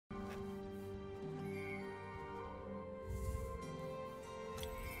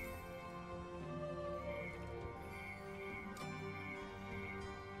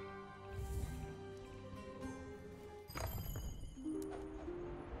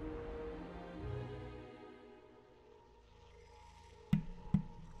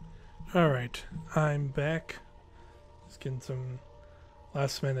Alright, I'm back. Just getting some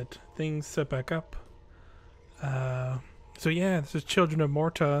last minute things set back up. So yeah, this is Children of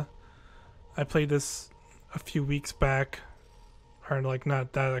Morta. I played this a few weeks back. Or like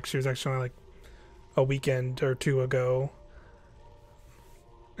not that actually, it was actually like a weekend or two ago.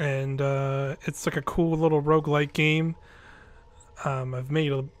 And it's like a cool little roguelike game. I've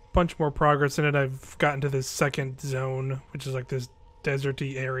made a bunch more progress in it. I've gotten to this second zone, which is like this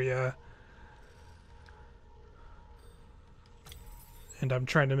deserty area. And I'm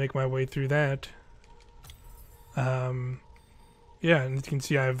trying to make my way through that. Yeah, and you can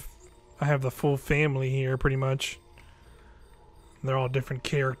see I have the full family here pretty much. They're all different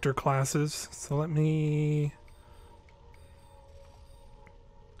character classes. So let me...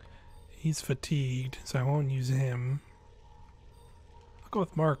 He's fatigued, so I won't use him. I'll go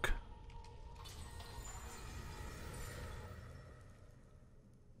with Mark.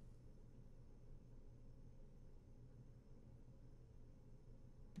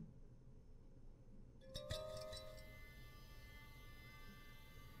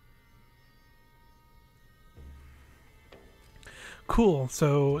 Cool.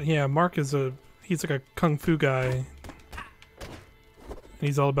 So yeah, Mark is he's like a kung fu guy. And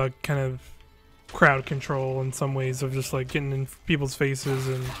he's all about kind of crowd control in some ways, of just like getting in people's faces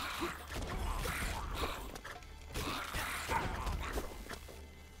and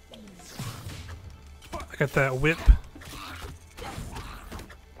I got that whip.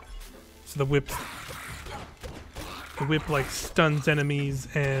 So the whip like stuns enemies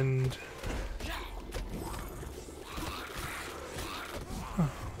and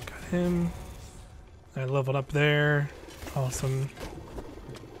him. I leveled up there. Awesome.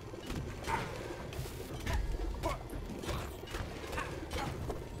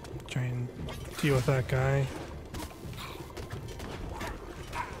 Try and deal with that guy.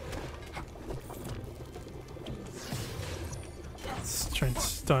 Let's try and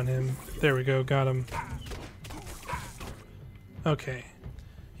stun him. There we go, got him. Okay.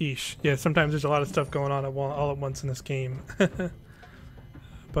 Yeesh. Yeah, sometimes there's a lot of stuff going on all at once in this game.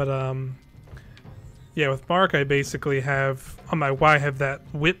 But yeah, with Mark, I basically have on my Y I have that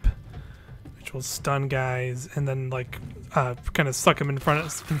whip, which will stun guys, and then like kind of suck them in front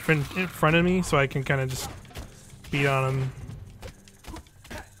of me, so I can kind of just beat on them.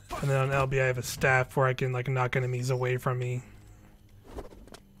 And then on LB, I have a staff where I can like knock enemies away from me.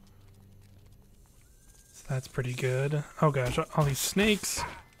 So that's pretty good. Oh gosh, all these snakes.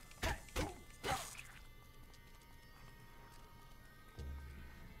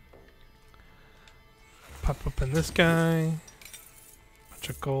 Pop up in this guy. Bunch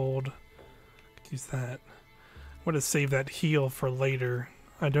of gold. Could use that. I want to save that heal for later.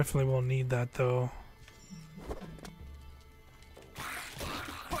 I definitely will need that though.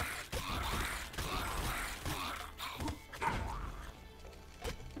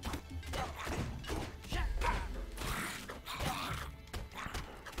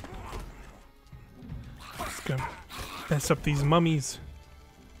 Just gonna mess up these mummies.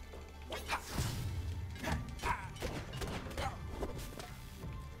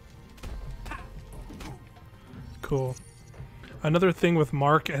 Cool. Another thing with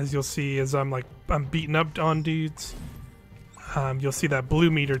Mark, as you'll see, is I'm beating up on dudes. You'll see that blue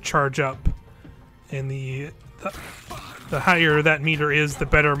meter charge up, and the higher that meter is, the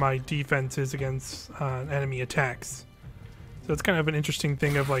better my defense is against enemy attacks. So it's kind of an interesting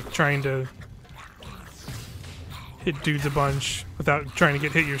thing of like trying to hit dudes a bunch without trying to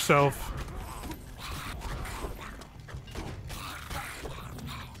get hit yourself.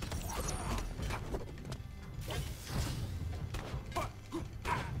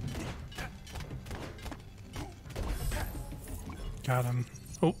 Got him.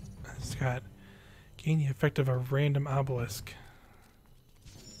 Oh, it's got gain the effect of a random obelisk.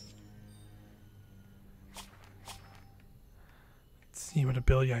 Let's see what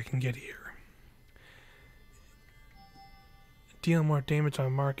ability I can get here. Deal more damage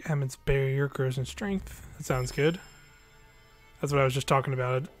on Mark Emmett's barrier, grows in strength. That sounds good. That's what I was just talking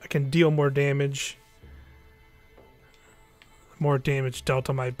about. I can deal more damage. More damage dealt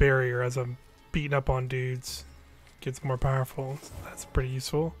on my barrier as I'm beating up on dudes. Gets more powerful. So that's pretty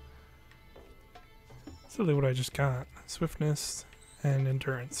useful. That's really what I just got. Swiftness and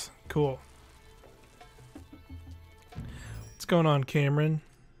endurance. Cool. What's going on, Cameron?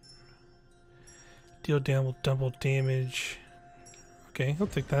 Deal double damage. Okay, I'll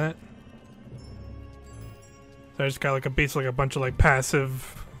take that. So I just got like basically a bunch of like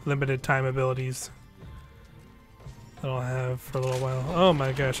passive limited time abilities that I'll have for a little while. Oh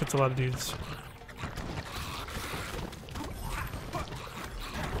my gosh, that's a lot of dudes.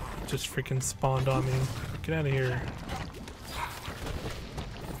 just freaking spawned on me. Get out of here.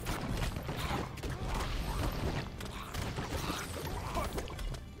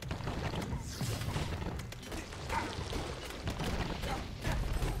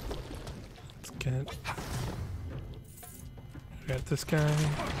 Let's got this guy.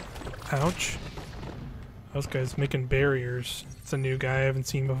 Ouch. Those guys making barriers. It's a new guy I haven't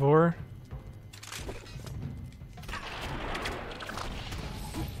seen before.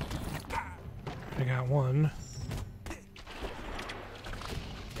 I got one.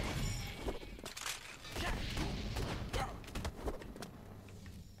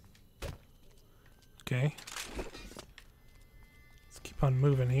 Okay. Let's keep on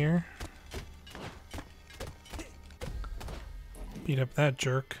moving here. Beat up that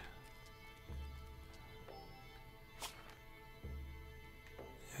jerk.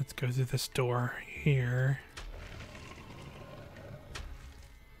 Let's go through this door here.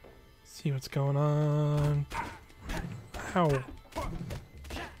 See what's going on. How?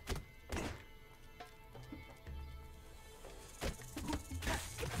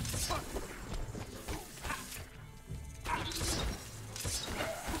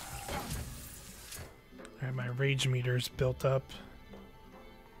 Alright, my rage meter's built up.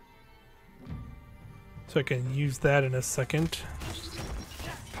 So I can use that in a second.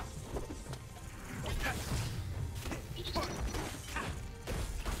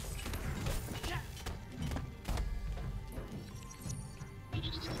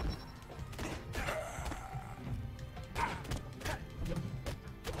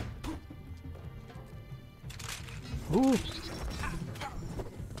 Ooh.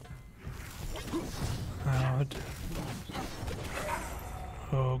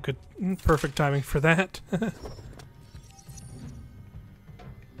 Oh, good. Perfect timing for that. Get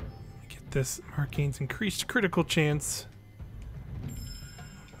this. Mark gains increased critical chance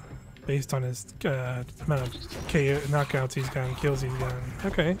based on his amount of KO knockouts he's gotten, kills he's gotten.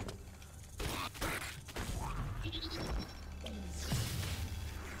 Okay.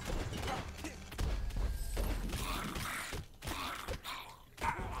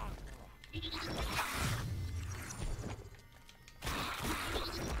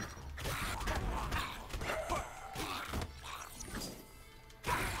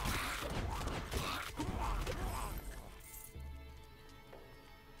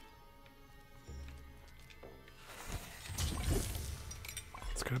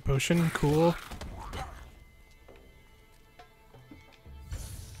 Got a potion, cool.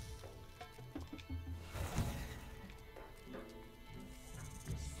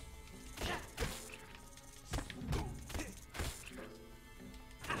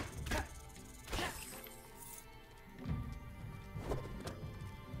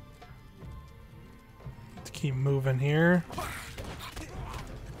 Let's keep moving here.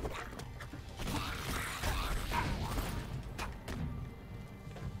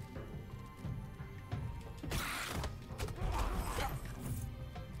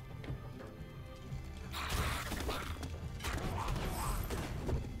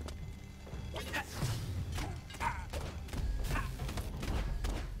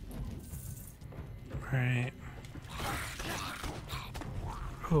 Alright.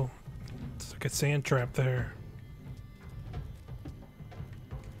 Oh, it's like a sand trap there.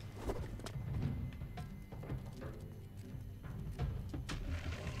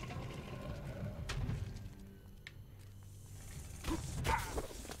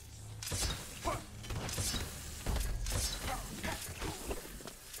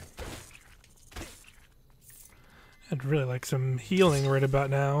 I'd really like some healing right about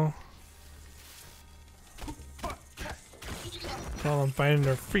now. All I'm fighting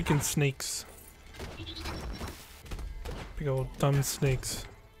are freaking snakes. Big old dumb snakes.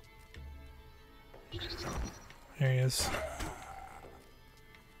 There he is.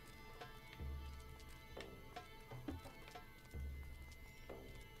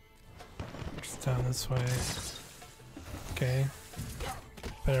 Just down this way. Okay.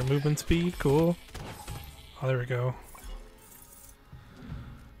 Better movement speed, cool. Oh, there we go.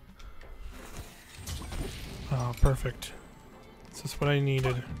 Oh, perfect. This is what I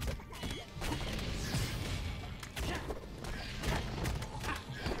needed.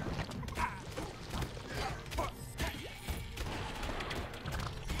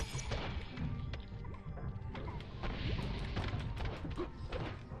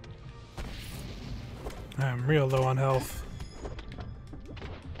 I'm real low on health.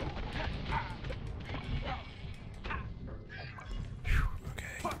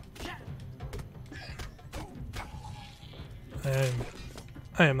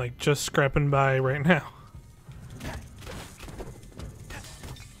 I am like just scrapping by right now.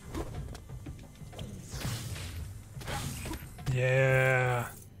 Yeah,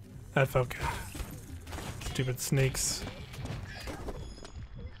 that felt good. Stupid snakes.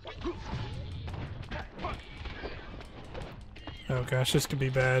 Oh gosh, this could be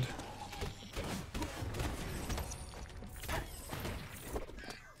bad.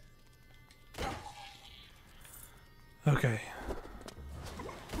 Okay.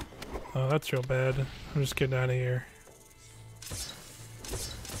 Oh, that's real bad. I'm just getting out of here.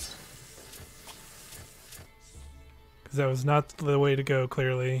 Because that was not the way to go,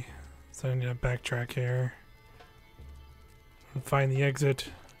 clearly. So I need to backtrack here. And find the exit.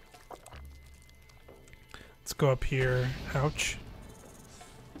 Let's go up here. Ouch.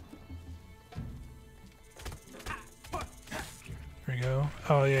 Here we go.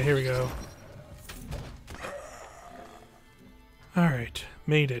 Oh yeah, here we go. Alright,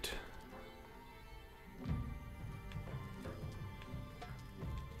 made it.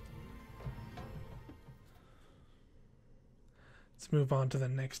 Let's move on to the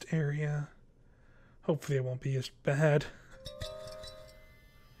next area. Hopefully it won't be as bad.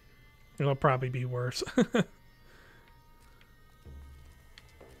 It'll probably be worse.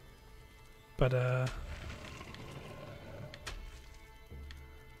 But, oh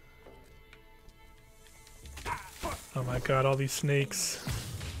my god, all these snakes.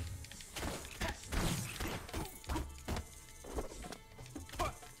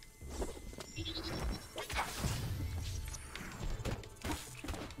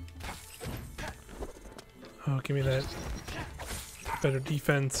 Oh, give me that better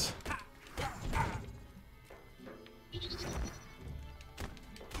defense.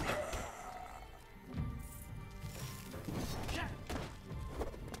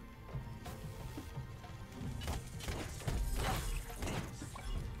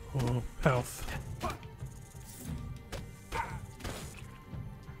 Oh, health.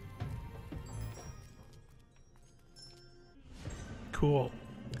 Cool.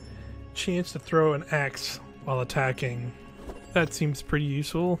 Chance to throw an axe while attacking. That seems pretty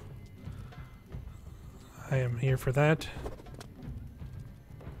useful. I am here for that.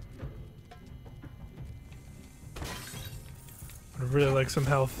 I'd really like some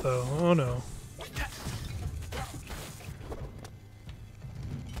health though. Oh no.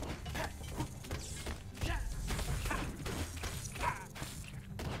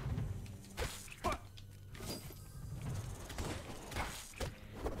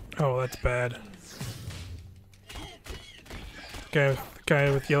 Oh, that's bad. The guy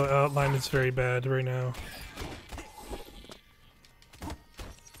with yellow outline is very bad right now.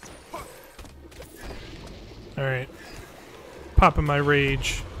 Alright. Popping my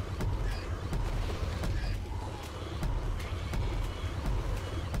rage.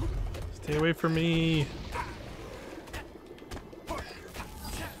 Stay away from me.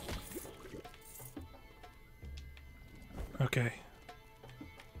 Okay.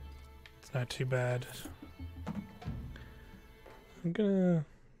 It's not too bad. I'm gonna...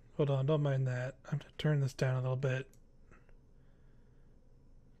 Hold on, don't mind that. I'm gonna turn this down a little bit.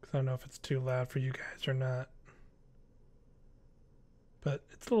 Because I don't know if it's too loud for you guys or not. But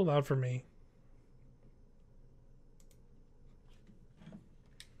it's a little loud for me.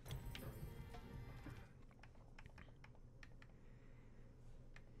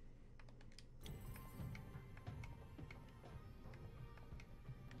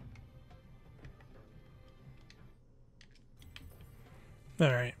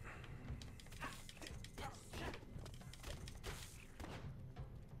 All right.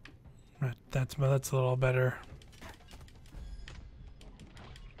 Right, that's a little better.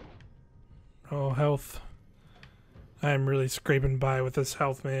 Oh, health. I am really scraping by with this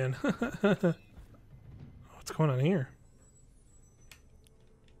health, man. What's going on here?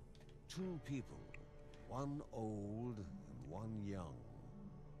 Two people, one old and one young,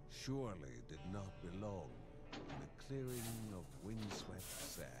 surely did not belong in a clearing of windswept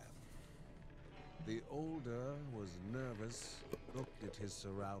sand. The older was nervous, looked at his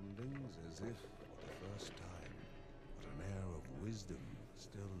surroundings as if for the first time, but an air of wisdom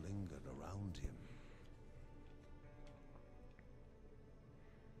still lingered around him.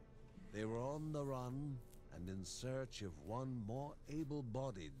 They were on the run and in search of one more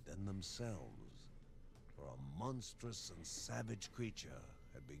able-bodied than themselves, for a monstrous and savage creature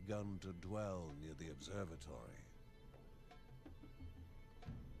had begun to dwell near the observatory.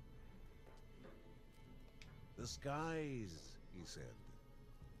 The skies, he said.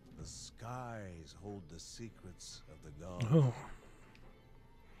 The skies hold the secrets of the gods. Oh.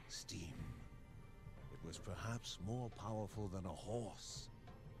 Steam. It was perhaps more powerful than a horse,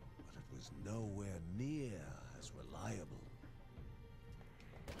 but it was nowhere near as reliable.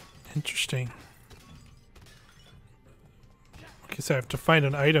 Interesting. guess I have to find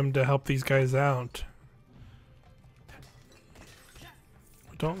an item to help these guys out.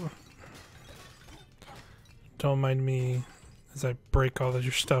 Don't mind me as I break all of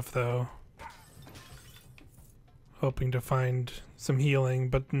your stuff, though. Hoping to find some healing,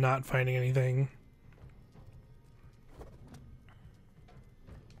 but not finding anything.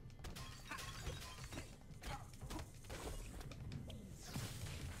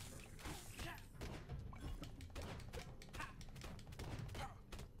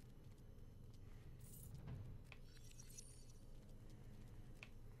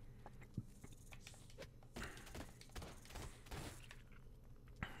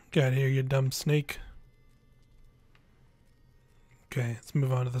 Get out of here, you dumb snake. Okay, let's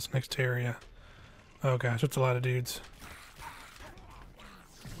move on to this next area. Oh gosh, that's a lot of dudes.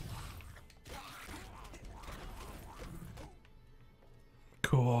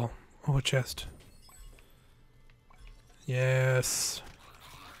 Cool. Oh, a chest. Yes.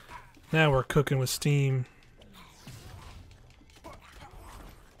 Now we're cooking with steam.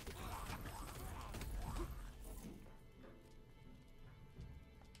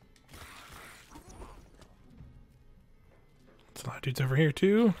 There's a lot of dudes over here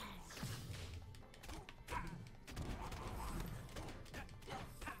too.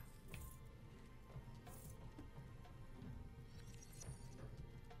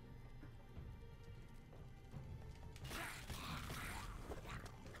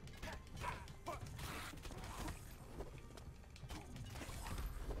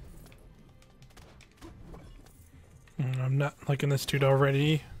 I'm not liking this dude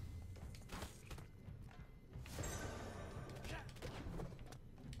already.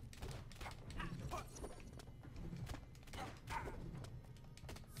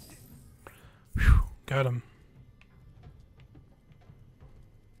 Whew, got him.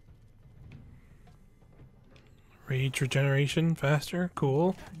 Rage regeneration faster,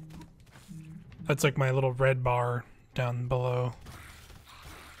 cool. That's like my little red bar down below.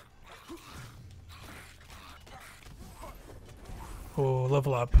 Oh,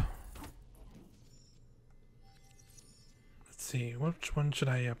 level up. Let's see, which one should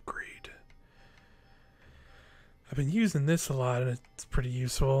I upgrade? I've been using this a lot and it's pretty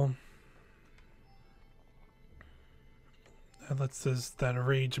useful. That lets us that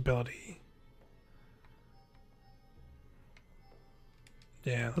rage ability.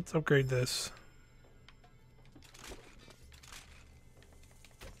 Yeah, let's upgrade this.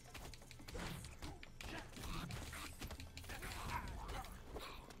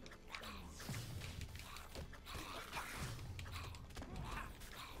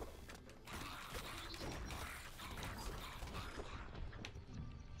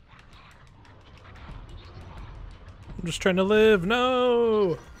 I'm just trying to live.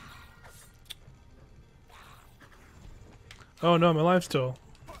 No! Oh no, I'm alive still.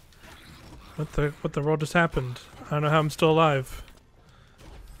 What the world just happened? I don't know how I'm still alive.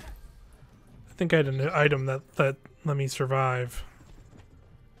 I think I had an item that let me survive.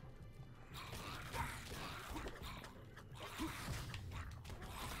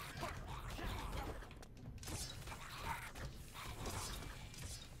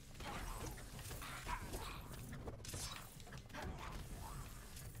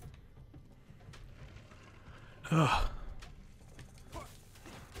 Ugh.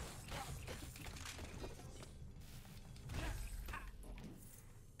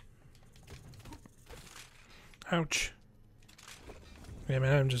 Ouch. Yeah,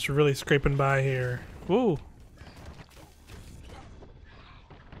 man, I'm just really scraping by here. Woo!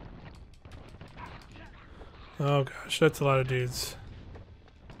 Oh gosh, that's a lot of dudes.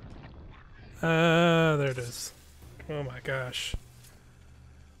 There it is. Oh my gosh.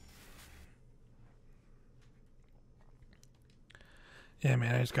 Yeah,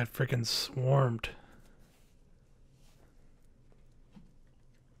 man, I just got freaking swarmed.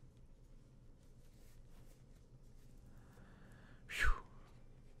 Whew.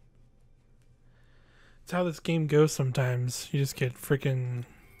 It's how this game goes sometimes. You just get freaking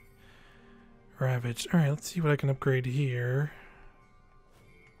ravaged. Alright, let's see what I can upgrade here.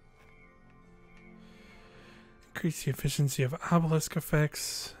 Increase the efficiency of obelisk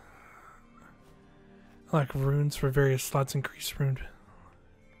effects. I like runes for various slots. Increase rune.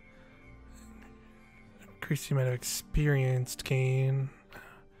 Increase the amount of experience gain.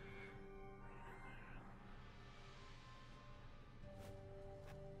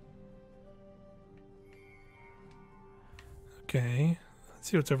 Okay, let's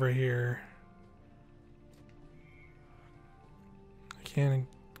see what's over here. I can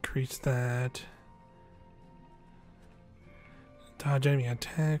increase that. Dodge enemy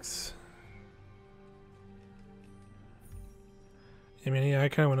attacks. I mean, yeah, I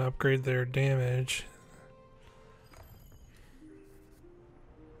kind of want to upgrade their damage.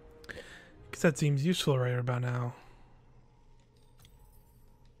 Because that seems useful right about now.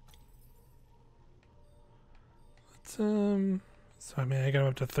 Let's, so I mean, I got them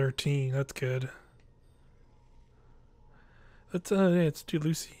up to 13. That's good. Let's, yeah, let's do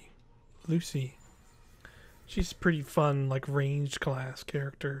Lucy. Lucy. She's a pretty fun, like, ranged class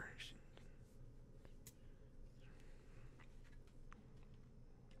character.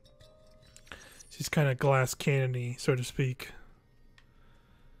 She's kind of glass cannon-y, so to speak.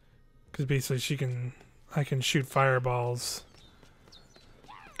 Because basically I can shoot fireballs.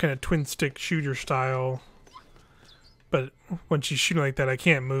 Kind of twin stick shooter style. But when she's shooting like that, I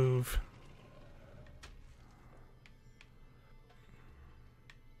can't move.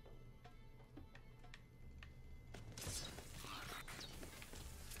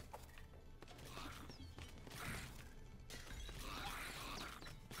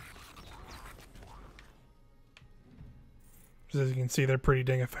 As you can see, they're pretty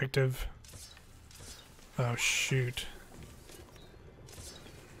dang effective. Oh, shoot.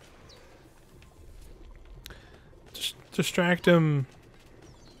 Just distract him.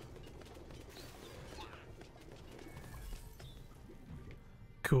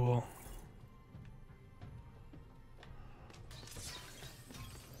 Cool.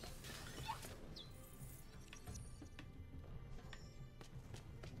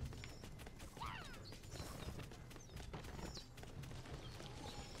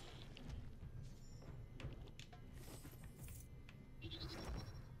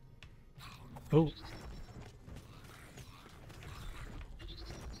 Oh.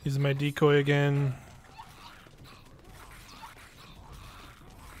 Using my decoy again.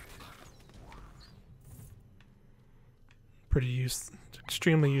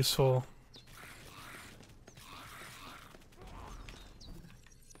 Extremely useful.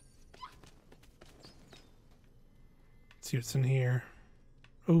 Let's see what's in here.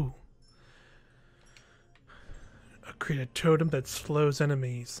 Ooh. Create a totem that slows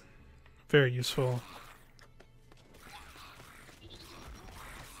enemies. Very useful.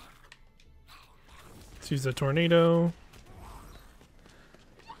 Let's use the tornado.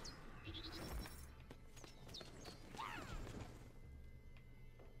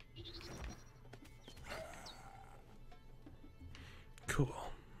 Cool.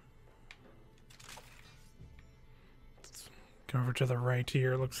 Let's go over to the right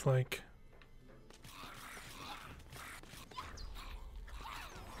here, looks like.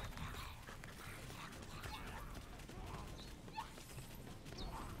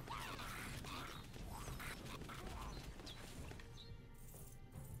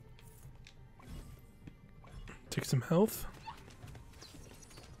 Take some health.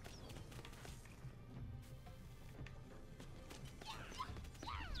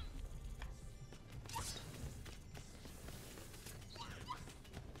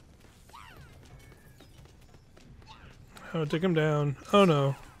 Oh, take him down. Oh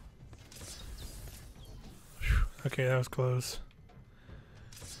no. Whew. Okay, that was close.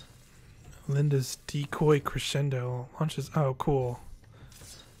 Linda's decoy crescendo launches. Oh, cool.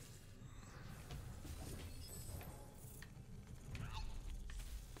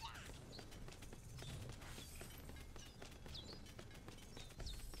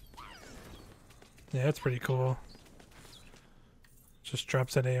 Yeah, that's pretty cool. Just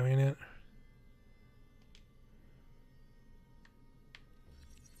drops that AoE in it.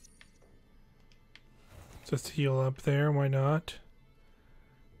 Just heal up there, why not?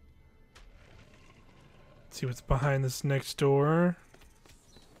 Let's see what's behind this next door.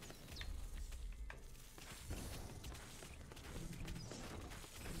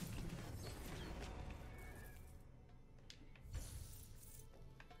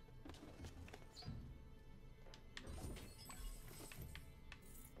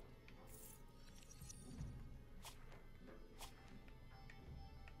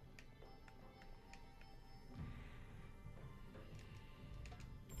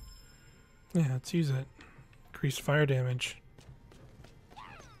 Yeah, let's use it. Increased fire damage.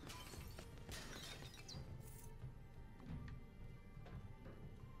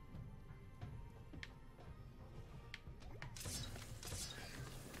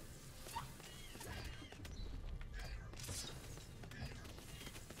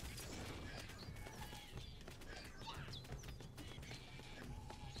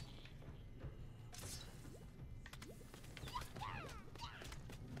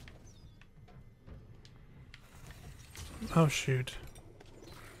 Oh shoot.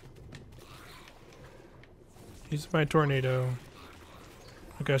 Use my tornado.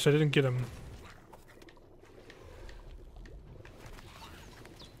 Oh gosh, I didn't get him.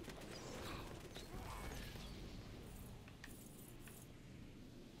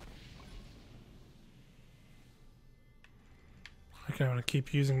 gonna want to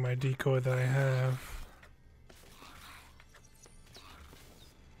keep using my decoy that I have.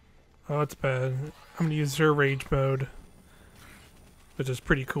 Oh, it's bad. I'm gonna use her rage mode, which is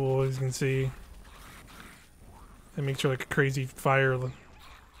pretty cool, as you can see. It makes her like a crazy fire. That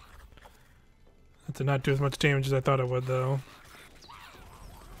did not do as much damage as I thought it would, though.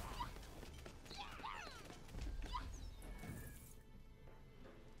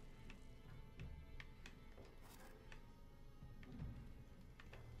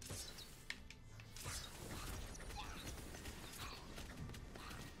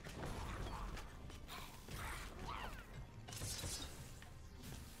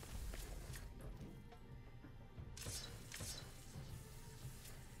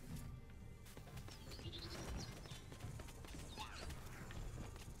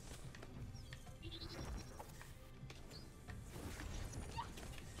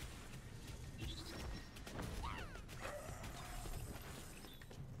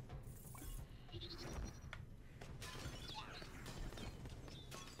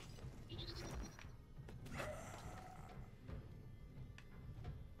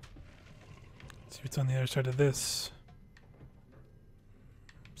 See what's on the other side of this.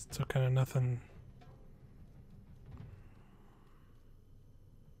 Still kind of nothing.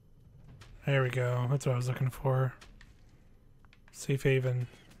 There we go. That's what I was looking for. Safe haven.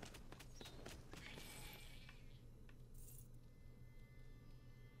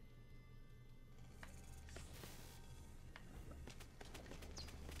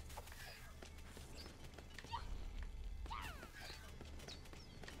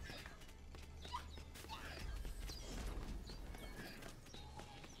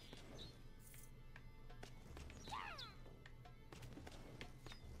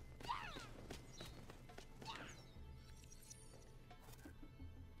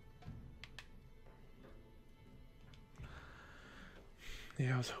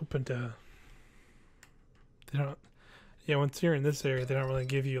 Yeah, I was hoping to... They don't... Yeah, once you're in this area, they don't really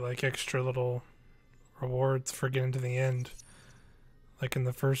give you, like, extra little rewards for getting to the end. Like in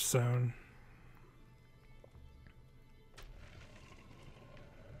the first zone.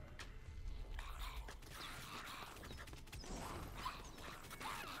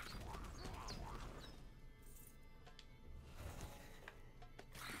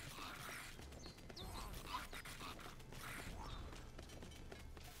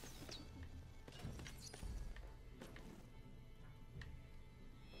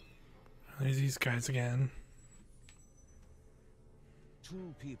 There's these guys again.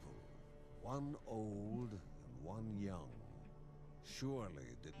 Two people, one old and one young,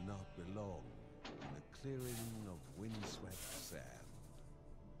 surely did not belong in a clearing of windswept sand.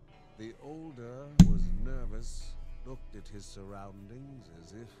 The older was nervous, looked at his surroundings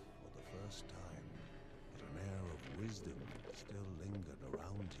as if for the first time, but an air of wisdom still lingered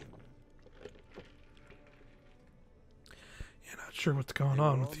around him. Yeah, not sure what's going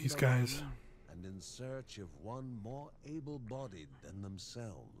on with these guys. And in search of one more able-bodied than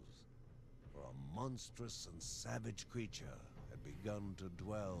themselves, for a monstrous and savage creature had begun to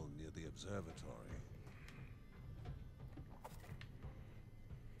dwell near the observatory.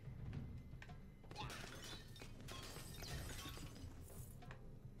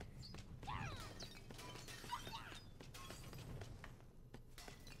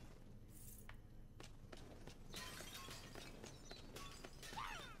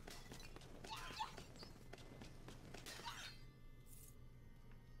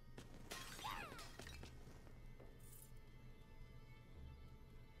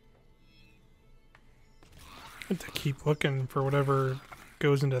 I have to keep looking for whatever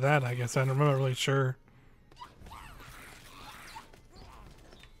goes into that, I guess. I'm not really sure.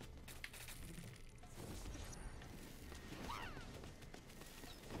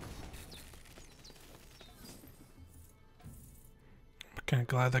 I'm kind of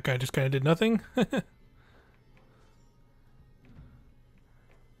glad that guy just kind of did nothing.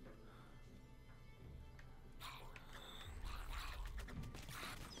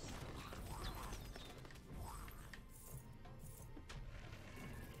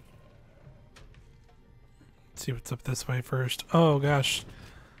 See what's up this way first. Oh gosh,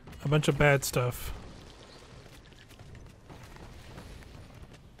 a bunch of bad stuff.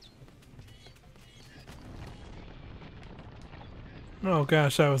 Oh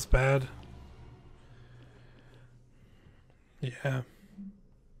gosh, that was bad. Yeah.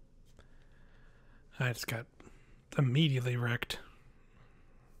 I just got immediately wrecked.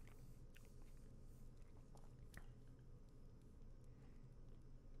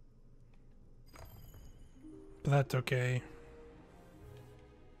 But that's okay.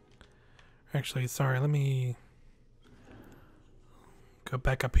 Actually, sorry, let me Go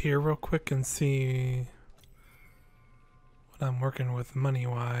back up here real quick and see what I'm working with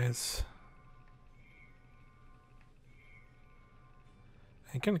money-wise.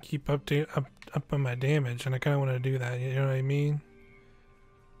 I kind of keep up on my damage, and I kind of want to do that. You know what I mean?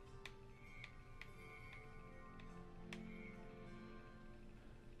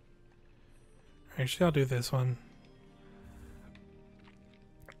 Actually, I'll do this one.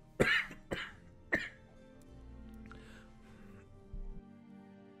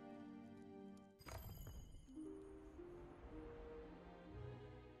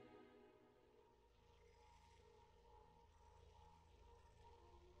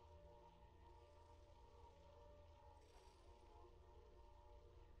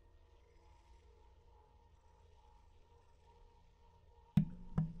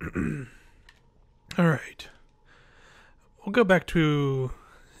 All right. We'll go back to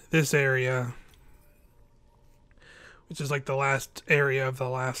this area, which is like the last area of the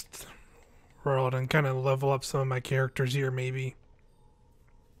last world, and kind of level up some of my characters here, maybe.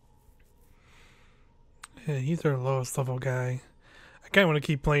 Yeah, he's our lowest level guy. I kind of want to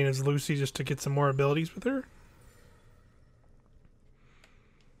keep playing as Lucy just to get some more abilities with her.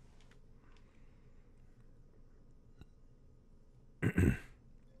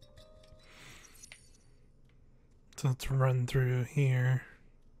 So let's run through here.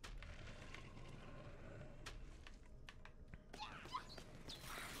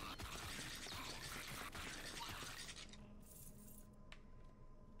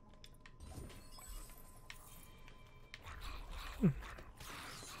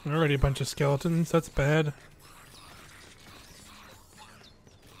 Already a bunch of skeletons, that's bad.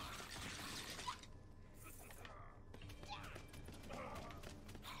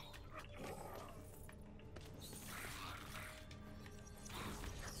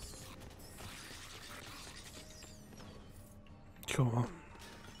 Cool.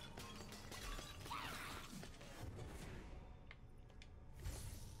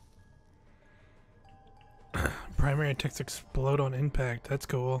 Primary attacks explode on impact. That's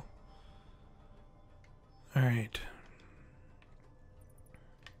cool. Alright.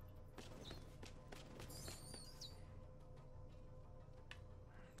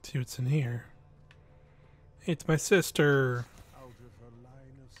 See what's in here. Hey, it's my sister. Out of her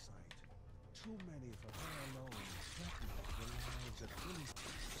line of sight. Too many for her alone. Threatened the lives of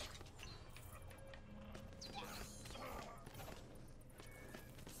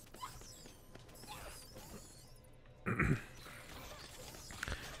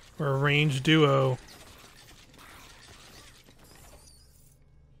We're a ranged duo.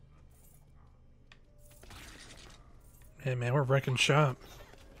 Hey man, we're wrecking shop.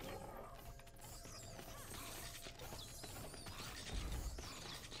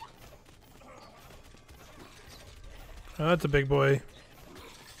 Oh, that's a big boy.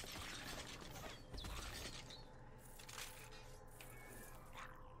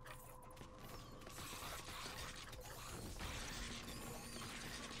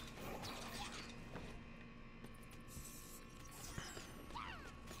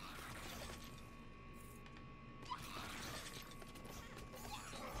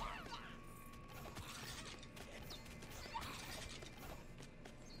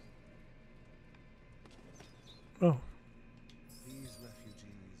 Oh. These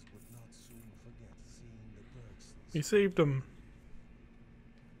refugees would not soon forget seeing the birds. We saved him.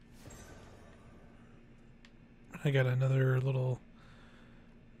 I got another little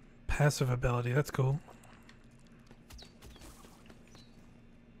passive ability. That's cool.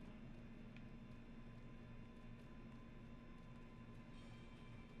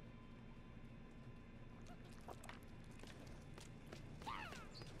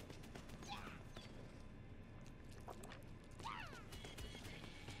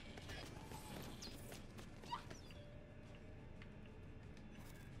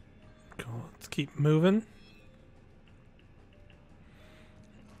 Cool. Let's keep moving.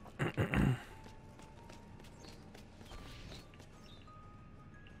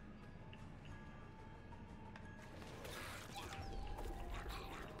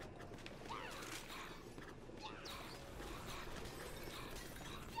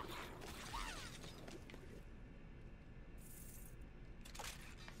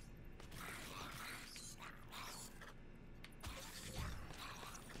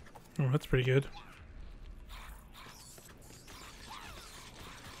 Oh, that's pretty good.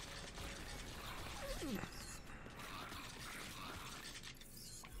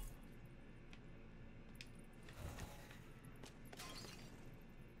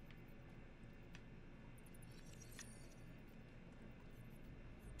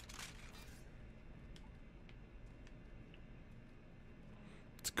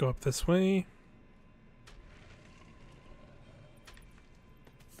 go up this way.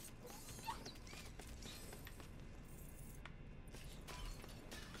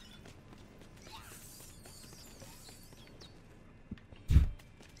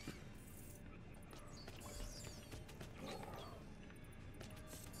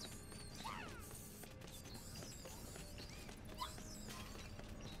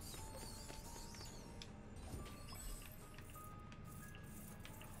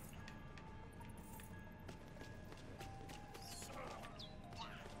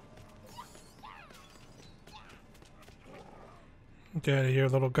 Get out of here,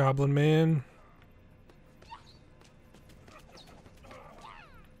 little goblin man.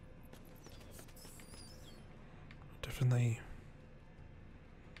 Definitely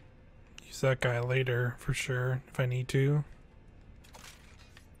use that guy later for sure if I need to.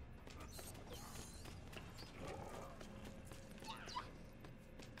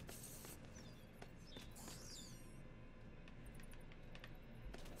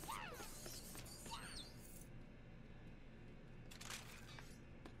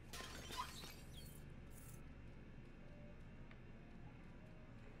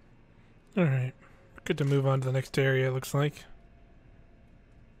 Alright, good to move on to the next area, it looks like.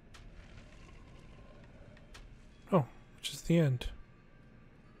 Oh, which is the end.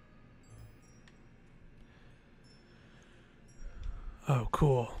 Oh,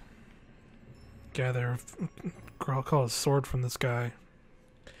 cool. Gather, I'll call a sword from this guy.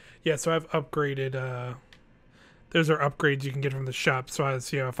 Yeah, so I've upgraded, those are upgrades you can get from the shop, so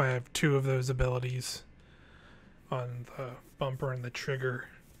as, you know, if I have 2 of those abilities on the bumper and the trigger.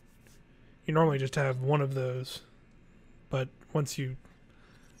 You normally just have 1 of those, but once you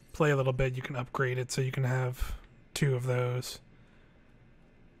play a little bit, you can upgrade it so you can have 2 of those.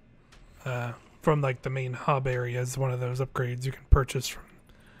 From like the main hub area is one of those upgrades you can purchase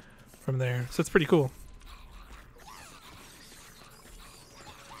from there. So it's pretty cool.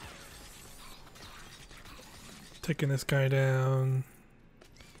 Taking this guy down.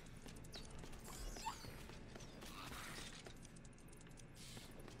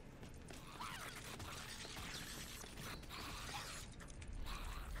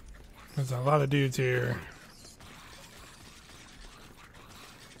 There's a lot of dudes here.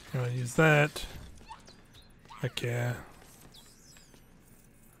 I'm gonna use that. Heck yeah.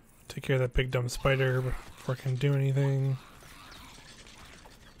 Take care of that big dumb spider before I can do anything.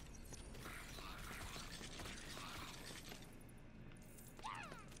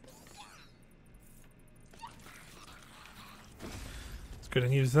 Let's go ahead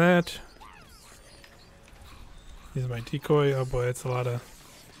and use that. Use my decoy. Oh boy, that's a lot of...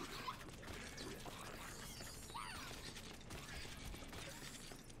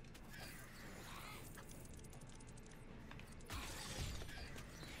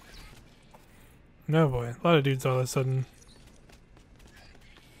 No boy, a lot of dudes all of a sudden.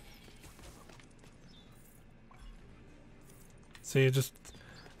 See,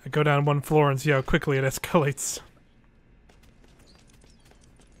 I go down 1 floor and see how quickly it escalates.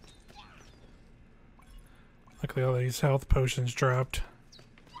 Luckily all these health potions dropped.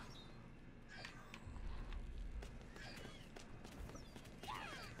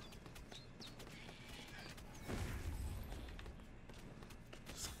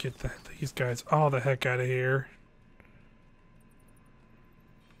 Get these guys all the heck out of here.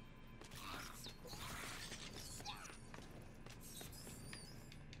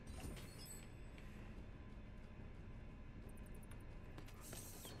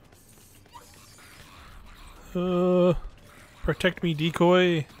 Protect me,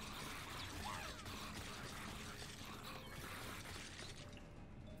 decoy.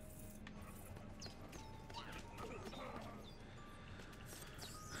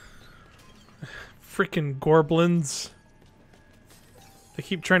 Freaking gorblins. They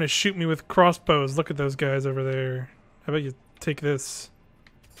keep trying to shoot me with crossbows. Look at those guys over there. How about you take this?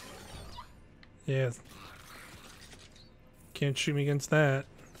 Yeah. Can't shoot me against that.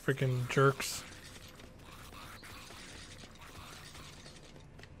 Freaking jerks.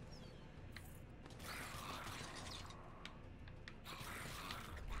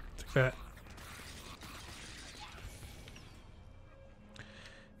 Take that.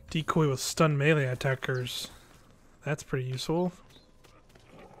 Decoy with stun melee attackers. That's pretty useful.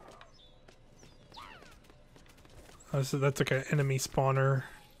 Oh, so that's like an enemy spawner.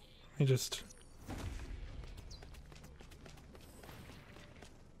 Let me just...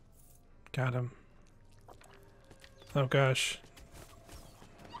 Got him. Oh gosh.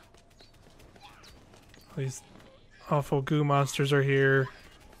 These awful goo monsters are here.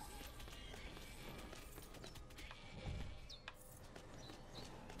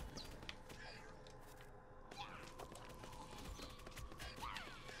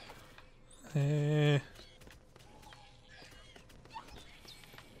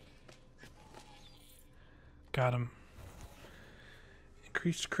 Got him.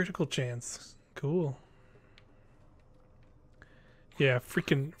 Increased critical chance. Cool. Yeah,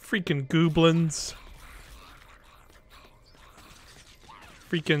 freaking goblins.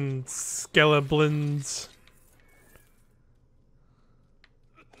 Freaking skeleblins.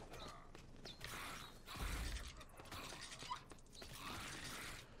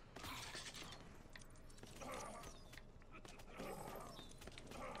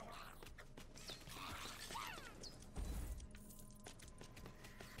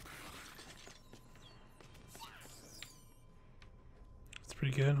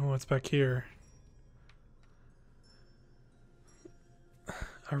 Pretty good. What's back here?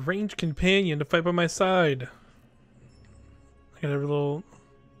 A ranged companion to fight by my side. I got a little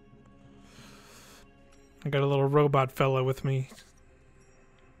robot fella with me.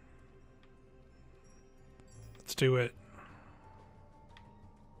 Let's do it.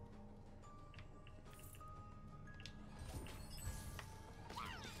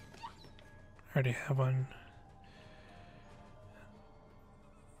 I already have one.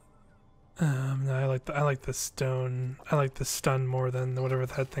 No, I like the stone. I like the stun more than whatever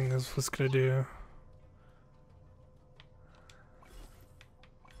that thing was gonna do.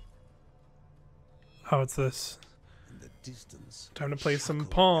 Oh, it's this. In the distance, Time to play some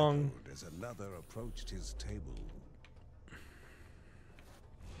Pong. as another approached his table.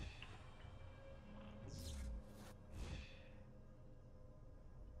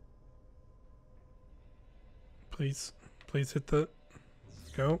 Please hit the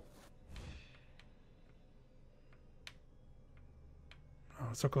go.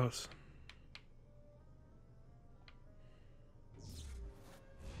 Oh, so close.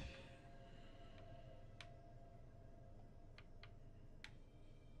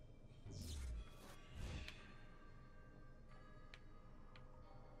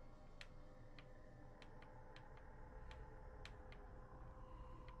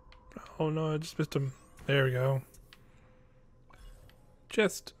 Oh no, I just missed him. There we go.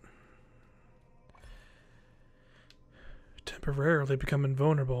 Just temporarily become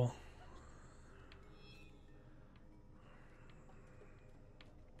invulnerable.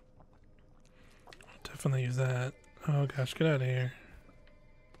 Definitely use that. Oh gosh, get out of here.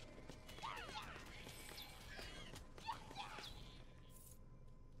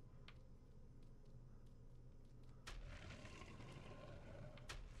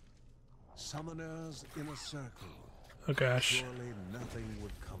 Summoners in a circle. Oh gosh. Surely nothing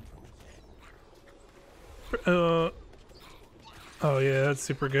would come from it. Oh yeah, that's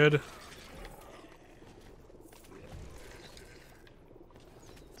super good.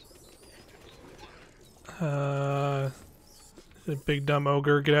 The big dumb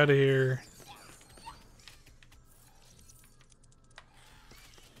ogre, get out of here.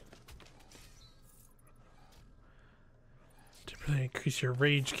 To really increase your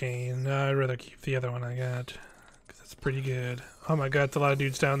rage gain. No, I'd rather keep the other one I got, because that's pretty good. Oh my god, it's a lot of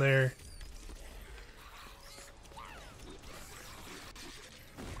dudes down there.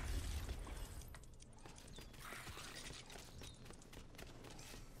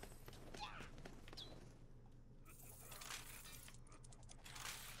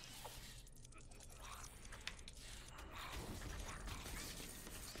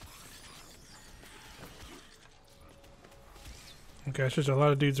 Gosh, there's a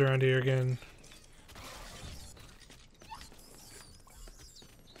lot of dudes around here again.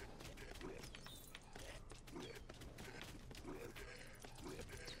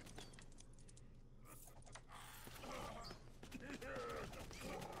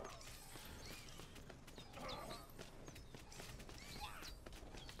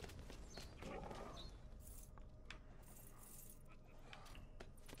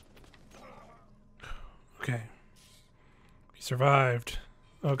 Okay. We survived.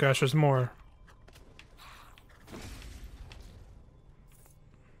 Oh gosh, there's more.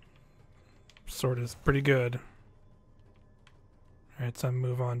 Sword is pretty good. Alright, so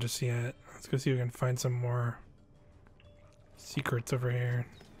move on just yet. Let's go see if we can find some more secrets over here.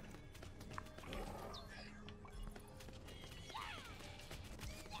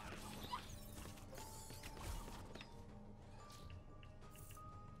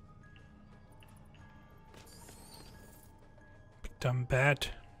 Dumb bat.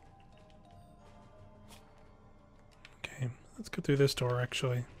 Okay, let's go through this door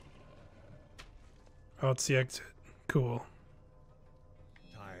actually. Oh, it's the exit. Cool.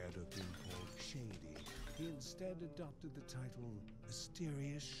 Tired of being called shady, he instead adopted the title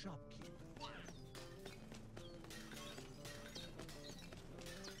Mysterious Shopkeeper.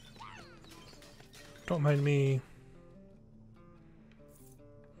 Don't mind me.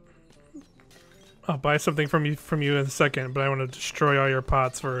 I'll buy something from you in a second, but I want to destroy all your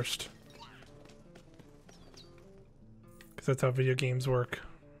pots first. Because that's how video games work.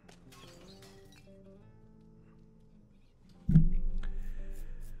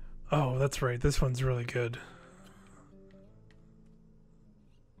 Oh, that's right. This one's really good.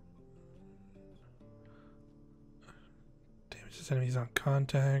 Damages enemies on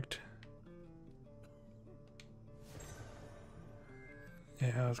contact.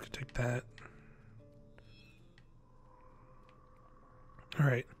 Yeah, I was gonna take that.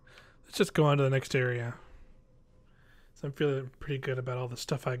 Alright, let's just go on to the next area. So I'm feeling pretty good about all the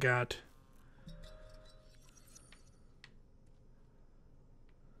stuff I got.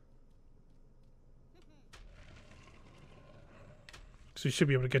 So we should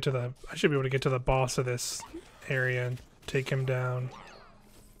be able to get to the I should be able to get to the boss of this area and take him down.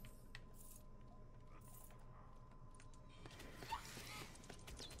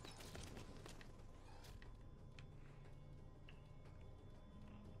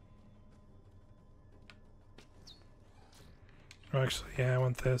 Oh, actually, yeah, I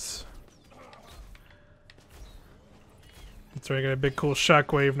want this. That's right, I got a big cool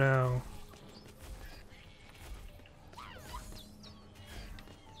shockwave now.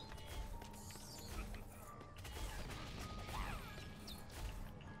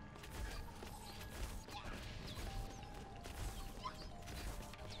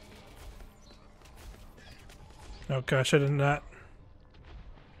 Oh gosh, I did not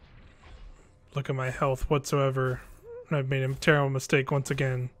look at my health whatsoever. I've made a terrible mistake once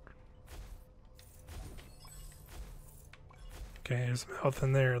again. Okay, there's some health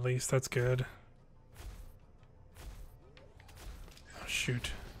in there at least, that's good. Oh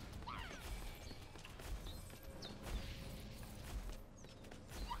shoot.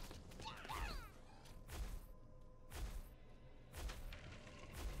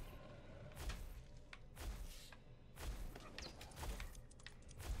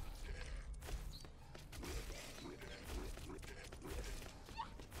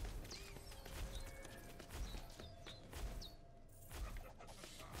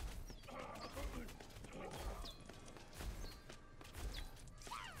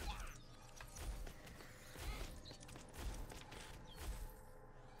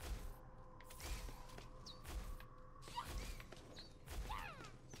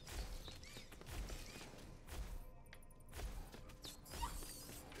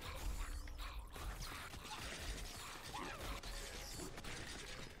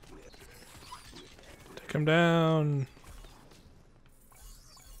 Come down.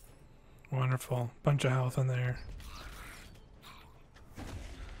 Wonderful. Bunch of health in there.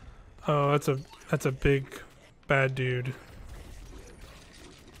 Oh, that's a big bad dude.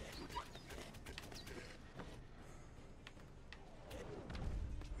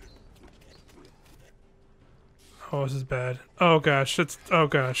 Oh, this is bad. Oh gosh, oh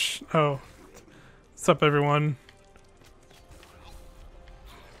gosh. Oh. What's up, everyone?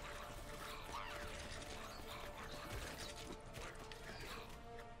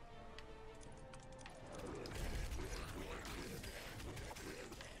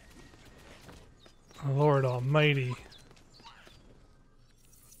 Lord Almighty.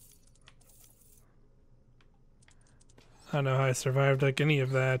 I don't know how I survived like any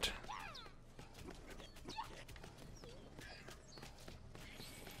of that.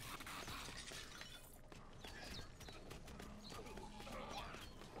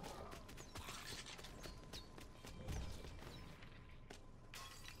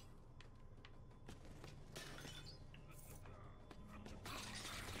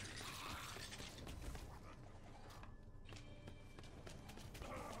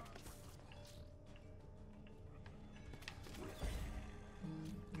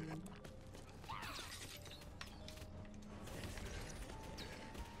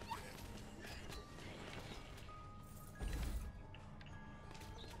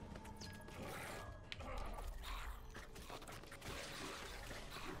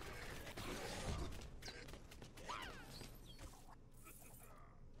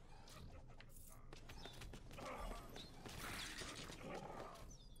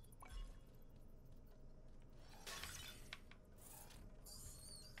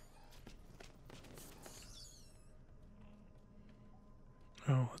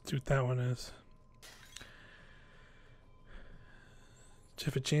 Oh, let's see what that one is.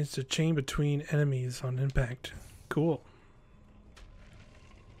 Have a chance to chain between enemies on impact. Cool.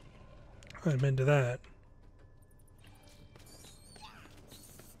 I'm into that.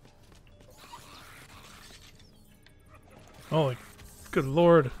 Holy, good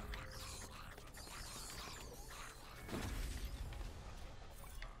lord.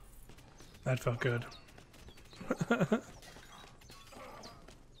 That felt good.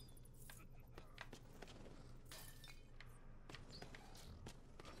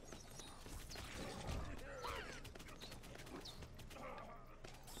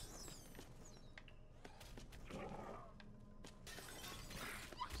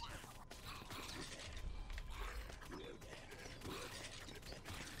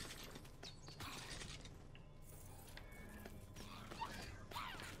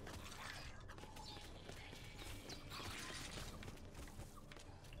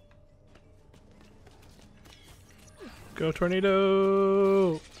 Go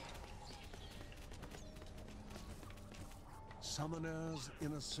tornado! Summoners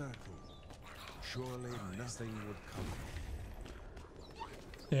in a circle. Surely nothing would come.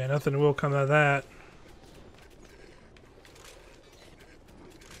 Yeah, nothing will come out of that.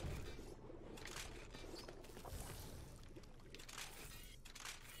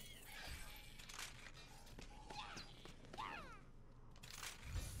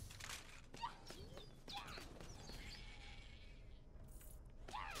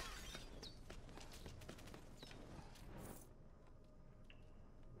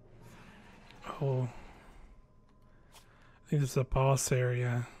 Oh. I think this is a boss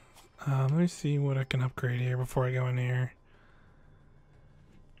area. Let me see what I can upgrade here before I go in here.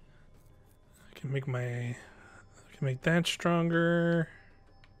 I can make that stronger.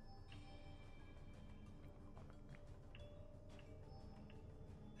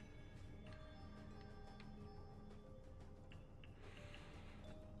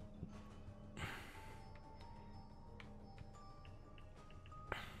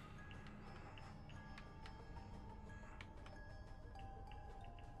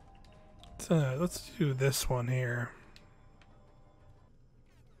 Let's do this one here.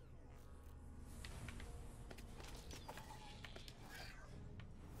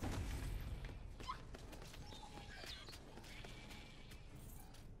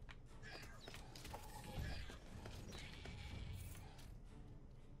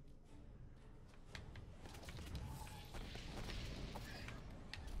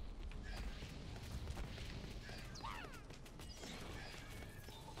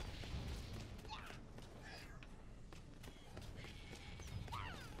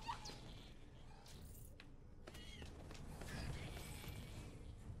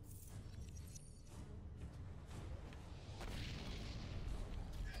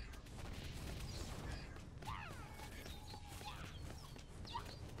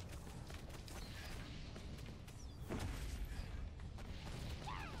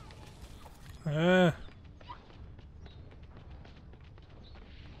 Ah.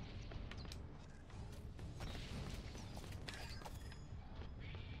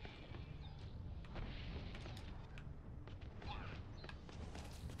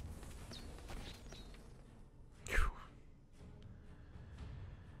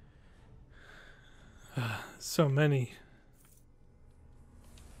 So many.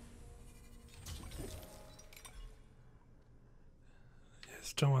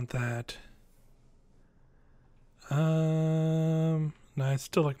 Yes, don't want that. No, I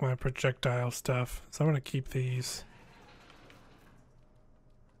still like my projectile stuff, so I'm gonna keep these.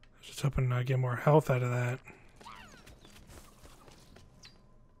 Just hoping I get more health out of that.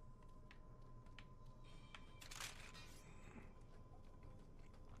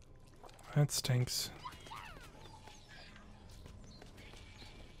 That stinks.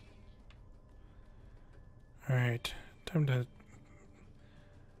 Alright, time to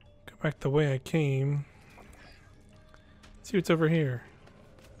go back the way I came. See what's over here.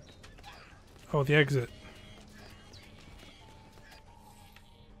 Oh, the exit.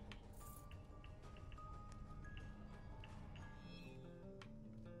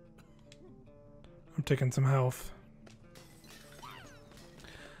 I'm taking some health.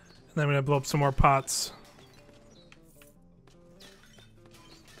 And then I'm gonna blow up some more pots.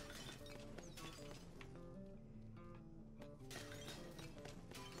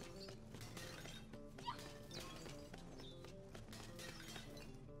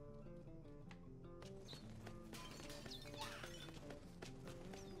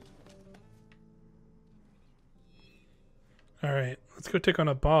 Alright, let's go take on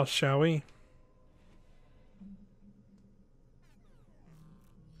a boss, shall we?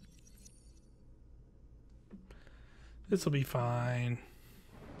 This will be fine.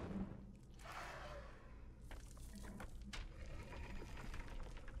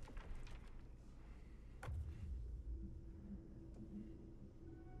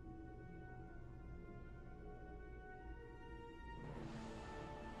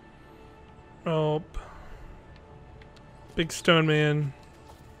 Oh, big stone man.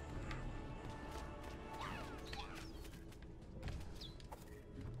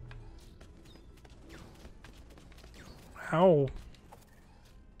 Ow.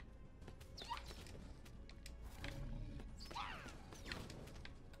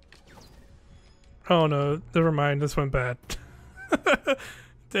 Oh no, never mind, this went bad.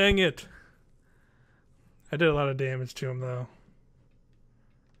 Dang it. I did a lot of damage to him though.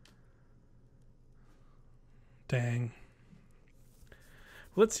 Dang.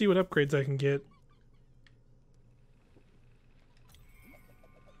 Let's see what upgrades I can get.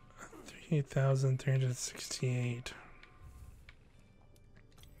 38,368.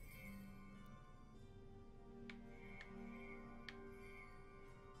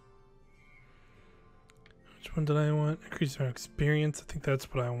 Which one did I want? Increase my experience. I think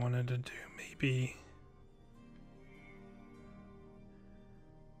that's what I wanted to do. Maybe.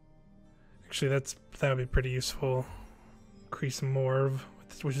 Actually, that would be pretty useful. Increase more of,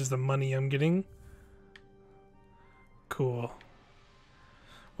 which is the money I'm getting. Cool.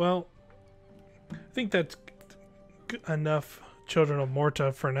 Well, I think that's enough Children of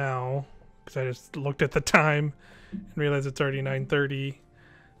Morta for now, because I just looked at the time and realized it's already 9:30.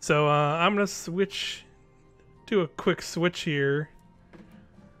 So I'm gonna do a quick switch here.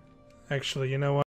 Actually, you know what?